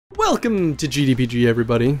Welcome to GDPG,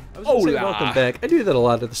 everybody. I was gonna say welcome back. I do that a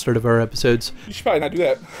lot at the start of our episodes. You should probably not do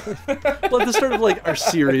that. Well, at the start of like our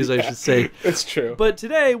series, I should say. It's true. But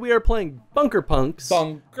today we are playing Bunks.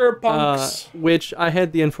 Bunks. Which I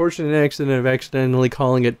had the unfortunate accident of accidentally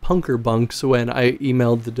calling it Bunks when I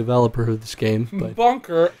emailed the developer of this game. But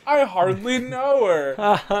Bunker? I hardly know her.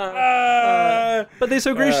 But they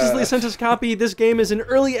so graciously sent us a copy. This game is in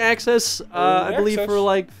early access, I believe for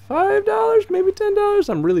like $5, maybe $10.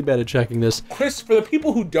 I'm really bad at checking this. Chris, for the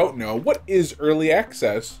people who don't know, what is early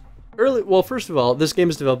access? Well, first of all, this game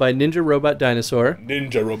is developed by Ninja Robot Dinosaur.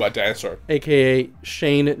 Ninja Robot Dinosaur. AKA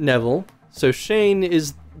Shane Neville. So Shane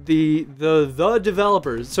is the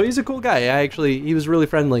developer. So he's a cool guy. He was really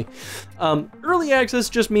friendly. Early access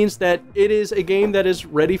just means that it is a game that is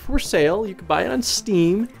ready for sale. You can buy it on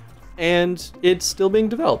Steam, and it's still being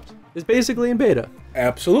developed. It's basically in beta.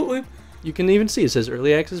 Absolutely. You can even see it says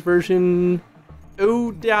early access version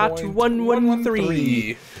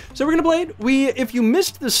 0.113. So we're gonna play it. If you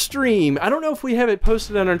missed the stream, I don't know if we have it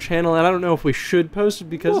posted on our channel, and I don't know if we should post it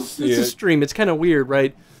because it's a stream. It's kind of weird,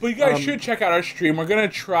 right? But you guys should check out our stream. We're gonna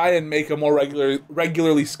try and make a more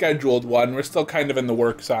regularly scheduled one. We're still kind of in the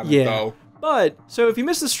works on it, though. But, so if you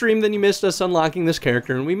missed the stream, then you missed us unlocking this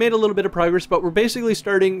character, and we made a little bit of progress, but we're basically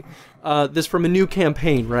starting this from a new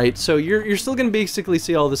campaign, right? So you're still gonna basically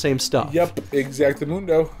see all the same stuff. Yep,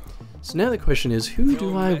 exactamundo. So now the question is, who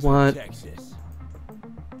do I want?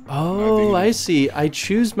 Oh, I see. I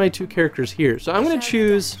choose my two characters here. So I'm going to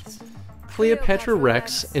choose Cleopatra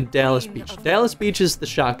Rex and Dallas Beach. Dallas Beach is the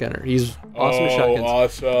shotgunner. He's awesome at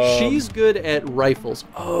shotguns. Awesome. She's good at rifles.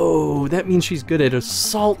 Oh, that means she's good at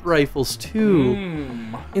assault rifles too.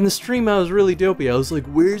 In the stream, I was really dopey. I was like,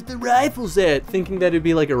 where's the rifles at? Thinking that it'd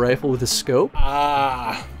be like a rifle with a scope.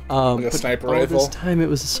 Like a sniper rifle. This time it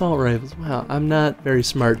was assault rifles. Wow, I'm not very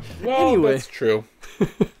smart. Well, anyway. That's true.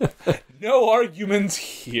 No arguments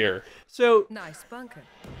here. So nice bunker.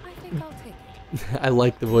 I think I'll take it. I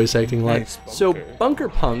like the voice acting line. Nice So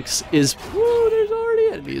Bunks is there's already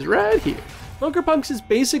enemies right here. Bunks is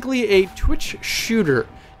basically a Twitch shooter.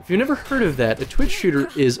 If you've never heard of that, a Twitch shooter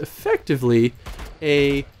is effectively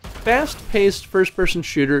a fast-paced first-person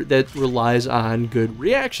shooter that relies on good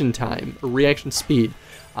reaction time or reaction speed.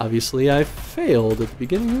 Obviously, I failed at the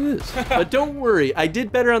beginning of this. But don't worry, I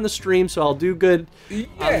did better on the stream, so I'll do good on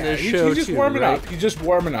the show, he's just too, warming right? up. He's just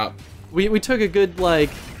warming up. We took a good, like,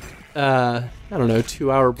 I don't know,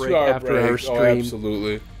 2-hour break after our stream. Oh,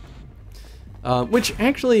 absolutely. Which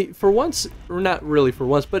actually, for once, or not really for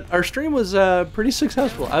once, but our stream was pretty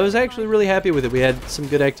successful. I was actually really happy with it. We had some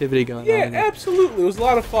good activity going on. Yeah, absolutely. It was a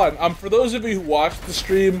lot of fun. For those of you who watched the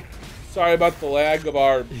stream, sorry about the lag of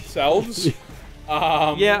ourselves.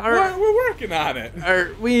 We're working on it.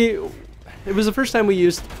 It was the first time we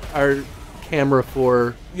used our camera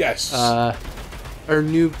for our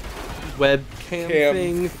new webcam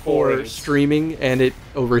thing for streaming, and it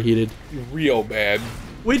overheated real bad.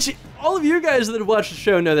 Which all of you guys that have watched the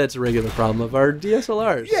show know that's a regular problem of our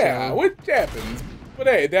DSLRs. Yeah, what happens? But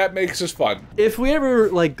hey, that makes us fun. If we ever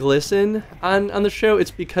like glisten on the show,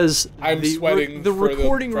 it's because I'm sweating. The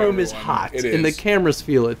recording room is hot, and the cameras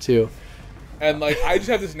feel it too. And like I just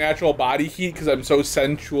have this natural body heat because I'm so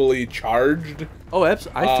sensually charged. Oh,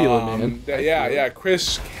 absolutely! I feel it, man. Yeah.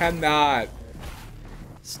 Chris cannot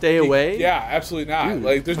stay away. Yeah, absolutely not. Dude,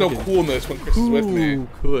 like there's no coolness when Chris is with me. Who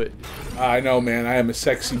could? I know, man. I am a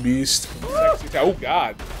sexy beast. Oh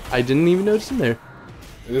God! I didn't even notice him there.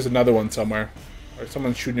 There's another one somewhere, or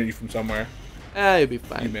someone's shooting at you from somewhere. You'll be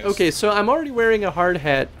fine. Okay, so I'm already wearing a hard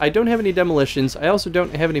hat. I don't have any demolitions. I also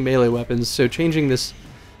don't have any melee weapons. So changing this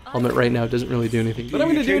helmet right now doesn't really do anything. But I'm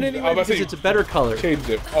gonna do it anyway because it's a better color. Changed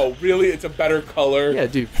it. Oh, really? It's a better color? Yeah,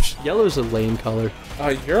 dude. Yellow's a lame color.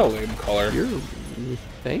 You're a lame color.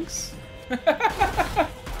 Thanks.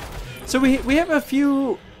 So we have a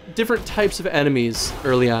few different types of enemies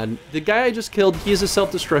early on. The guy I just killed, he is a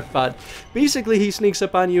self-destruct bot. Basically, he sneaks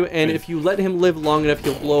up on you, and if you let him live long enough,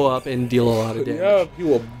 he'll blow up and deal a lot of damage. Yeah, he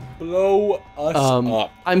will blow us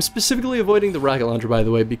up. I'm specifically avoiding the rocket launcher, by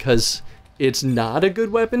the way, because it's not a good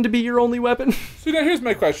weapon to be your only weapon. So now here's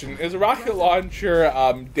my question. Is a rocket launcher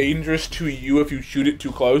dangerous to you if you shoot it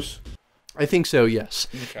too close? I think so, yes.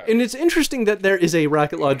 Okay. And it's interesting that there is a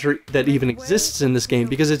rocket launcher that even exists in this game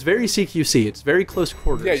because it's very CQC. It's very close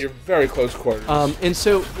quarters. Yeah, you're very close quarters. And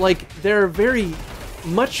so, like, there are very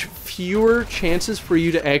much fewer chances for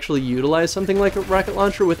you to actually utilize something like a rocket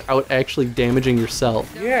launcher without actually damaging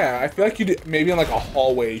yourself. Yeah, I feel like you'd maybe in like a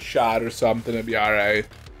hallway shot or something, it'd be alright.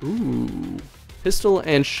 Ooh. Pistol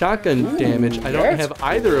and shotgun damage. I don't have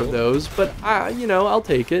either of those, but, you know, I'll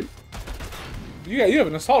take it. Yeah, you have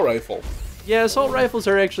an assault rifle. Yeah, assault rifles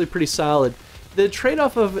are actually pretty solid. The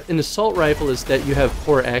trade-off of an assault rifle is that you have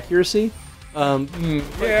poor accuracy.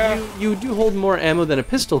 Yeah. You do hold more ammo than a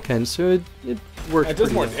pistol can, so it works. It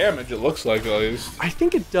does more well. damage, it looks like, at least. I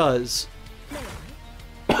think it does.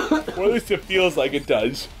 Or at least it feels like it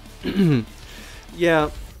does. Yeah,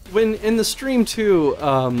 when in the stream too,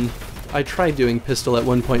 I tried doing pistol at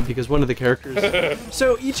one point because one of the characters.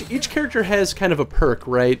 So each character has kind of a perk,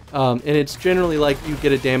 right? And it's generally like you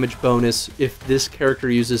get a damage bonus if this character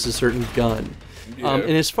uses a certain gun. Yeah.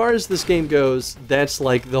 And as far as this game goes, that's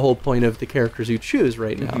like the whole point of the characters you choose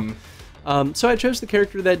right now. So I chose the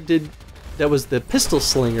character that was the pistol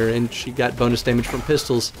slinger, and she got bonus damage from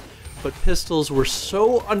pistols. But pistols were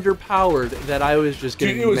so underpowered that I was just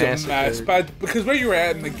getting Dude, it was massacred. a mess, but because where you were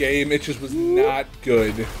at in the game, it just was not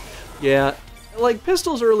good. Yeah, like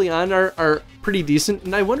pistols early on are pretty decent,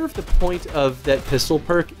 and I wonder if the point of that pistol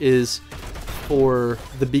perk is for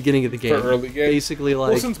the beginning of the game. For early game? Basically,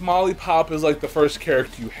 like... Well, since Molly Pop is like the first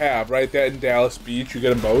character you have, right? That in Dallas Beach, you get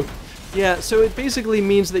them both. Yeah, so it basically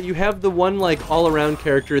means that you have the one, like, all-around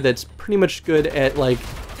character that's pretty much good at, like,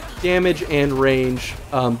 damage and range,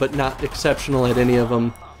 but not exceptional at any of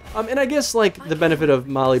them. And I guess, like, the benefit of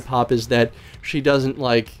Molly Pop is that she doesn't,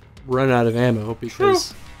 like, run out of ammo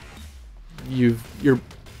because you're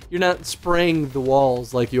not spraying the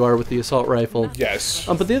walls like you are with the assault rifle. Yes.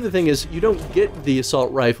 But the other thing is you don't get the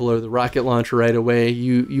assault rifle or the rocket launcher right away.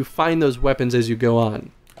 You find those weapons as you go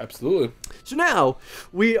on. Absolutely. So now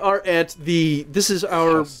we are at this is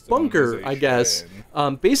our bunker, I guess.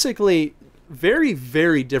 Basically, very,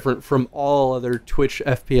 very different from all other Twitch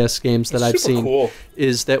FPS games that I've seen. Cool.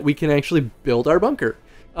 Is that we can actually build our bunker.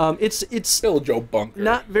 It's build your bunker.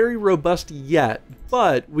 Not very robust yet,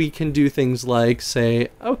 but we can do things like say,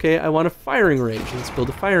 okay, I want a firing range. Let's build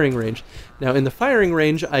a firing range. Now, in the firing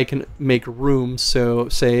range, I can make room. So,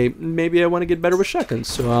 say maybe I want to get better with shotguns,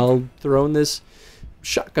 so I'll throw in this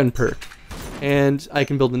shotgun perk, and I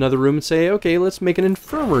can build another room and say, okay, let's make an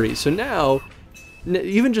infirmary. So now,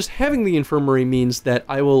 even just having the infirmary means that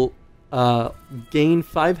I will gain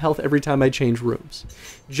 5 health every time I change rooms.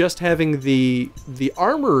 Just having the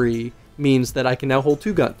armory means that I can now hold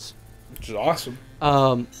 2 guns. Which is awesome.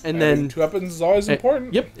 And then 2 weapons is always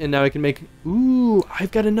important. Yep, and now I can make... Ooh, I've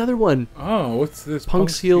got another one. Oh, what's this?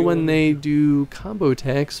 Punks heal when they do combo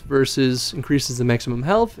attacks versus increases the maximum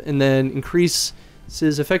health, and then increases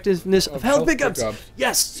effectiveness of health pickups.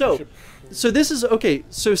 Yes, so this is... Okay,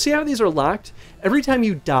 so see how these are locked? Every time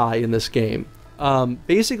you die in this game,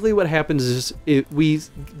 basically what happens is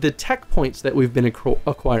the tech points that we've been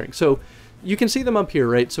acquiring. So you can see them up here,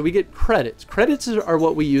 right? So we get credits. Credits are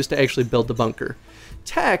what we use to actually build the bunker.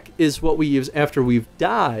 Tech is what we use after we've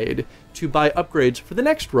died to buy upgrades for the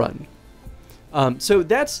next run. So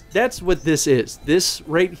that's what this is. This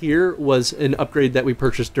right here was an upgrade that we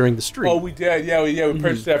purchased during the stream. Oh, we did. Yeah, we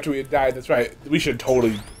purchased it after we had died. That's right. We should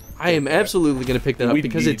totally... I am absolutely going to pick that up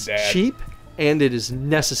because it's cheap and it is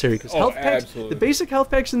necessary. Because health packs, the basic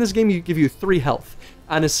health packs in this game, give you 3 health.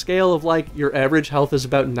 On a scale of, like, your average health is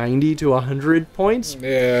about 90 to 100 points.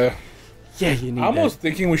 Yeah. Yeah, you need I'm almost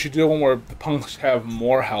thinking we should do one where the punks have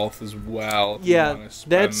more health as well. Yeah,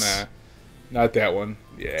 that's... Not that one.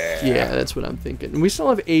 Yeah. Yeah, that's what I'm thinking. And we still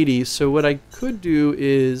have 80, so what I could do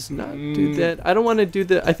is not do that. I don't want to do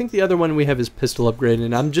the... I think the other one we have is pistol upgrade,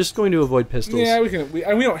 and I'm just going to avoid pistols. Yeah, we can... We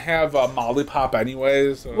don't have Molly Pop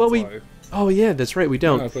anyways. So well, oh, yeah, that's right, we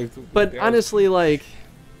don't. Yeah, but honestly, like...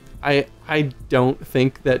 I don't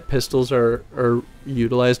think that pistols are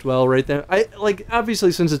utilized well right there.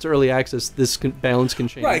 Obviously, since it's early access, this balance can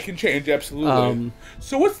change. Right, it can change, absolutely.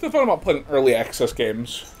 So what's the fun about playing early access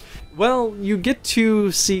games? Well, you get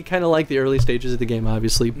to see kind of like the early stages of the game,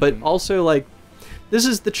 obviously, but also, like, this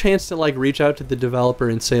is the chance to, like, reach out to the developer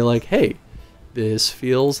and say, like, hey, this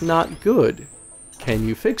feels not good. Can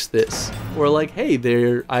you fix this? Or like,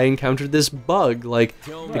 hey, I encountered this bug, like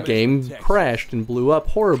the game crashed and blew up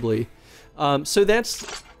horribly. So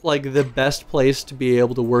that's like the best place to be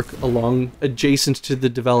able to work along adjacent to the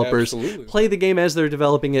developers, play the game as they're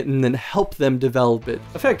developing it, and then help them develop it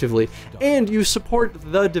effectively. And you support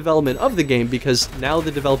the development of the game because now the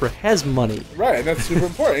developer has money. Right, that's super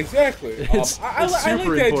important. Exactly. I like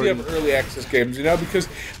the idea of early access games, you know, because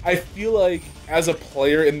I feel like as a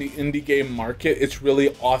player in the indie game market, it's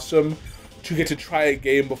really awesome to get to try a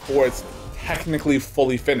game before it's technically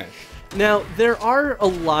fully finished. Now, there are a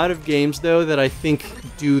lot of games, though, that I think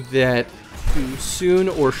do that too soon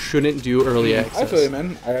or shouldn't do early access. I feel you,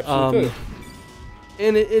 man. I absolutely do.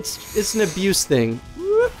 And it's an abuse thing.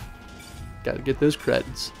 Gotta get those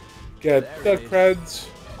creds. Get the creds.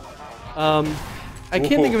 I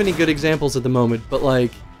can't think of any good examples at the moment, but,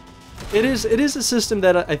 like, It is a system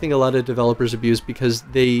that I think a lot of developers abuse because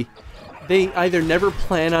they either never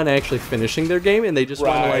plan on actually finishing their game and they just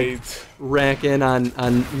want to like rack in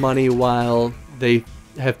on money while they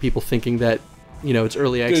have people thinking that, you know, it's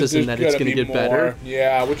early access and that it's going to get better.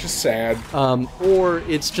 Yeah, which is sad. Or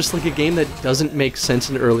it's just like a game that doesn't make sense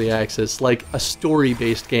in early access, like a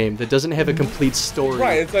story-based game that doesn't have a complete story.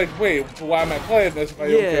 Right, it's like, wait, why am I playing this if I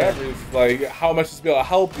don't get everything? Like, how much is it going to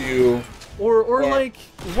help you? Or like,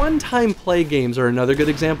 one-time play games are another good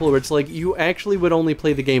example where it's like, you actually would only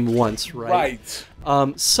play the game once, right?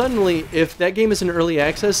 Right. Suddenly, if that game is in early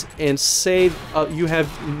access, and say you have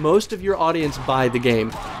most of your audience buy the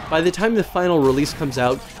game, by the time the final release comes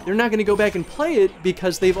out, they're not going to go back and play it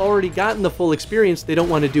because they've already gotten the full experience. They don't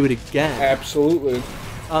want to do it again. Absolutely.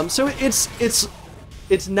 So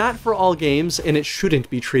it's not for all games, and it shouldn't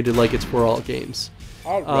be treated like it's for all games.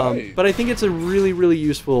 All right. But I think it's a really, really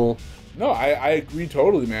useful... No, I agree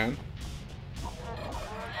totally, man.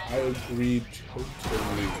 I agree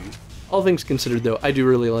totally. All things considered, though, I do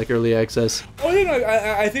really like early access. Oh, you know,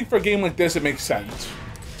 I think for a game like this, it makes sense.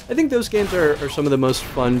 I think those games are some of the most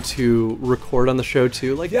fun to record on the show,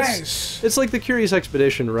 too. Like, yes! It's like the Curious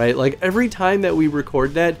Expedition, right? Like, every time that we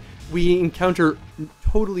record that, we encounter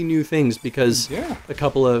totally new things because a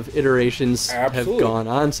couple of iterations have gone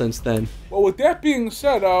on since then. Well, with that being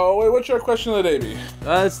said, wait, what's your question of the day be?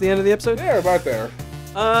 That's the end of the episode? Yeah, about there.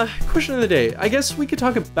 Question of the day. I guess we could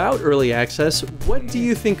talk about early access. What do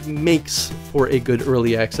you think makes for a good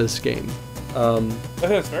early access game?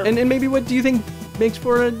 That's fair. And maybe what do you think makes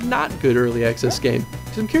for a not good early access game?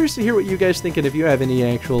 Because I'm curious to hear what you guys think and if you have any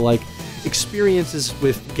actual, like, experiences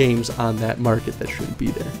with games on that market that shouldn't be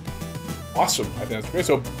there. Awesome. I think that's great.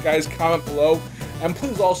 So, guys, comment below. And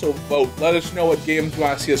please also vote. Let us know what games you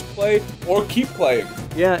want to see us play or keep playing.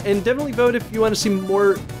 Yeah, and definitely vote if you want to see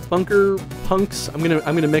more Bunker Punks. I'm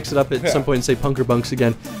gonna mix it up at some point and say Punker Bunks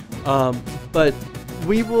again. But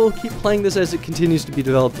we will keep playing this as it continues to be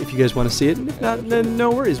developed if you guys want to see it. And if not, then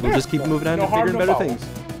no worries. We'll just keep moving on to bigger and better things.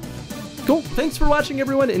 Cool. Thanks for watching,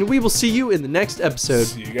 everyone, and we will see you in the next episode.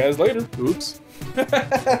 See you guys later. Oops.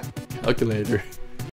 Calculator.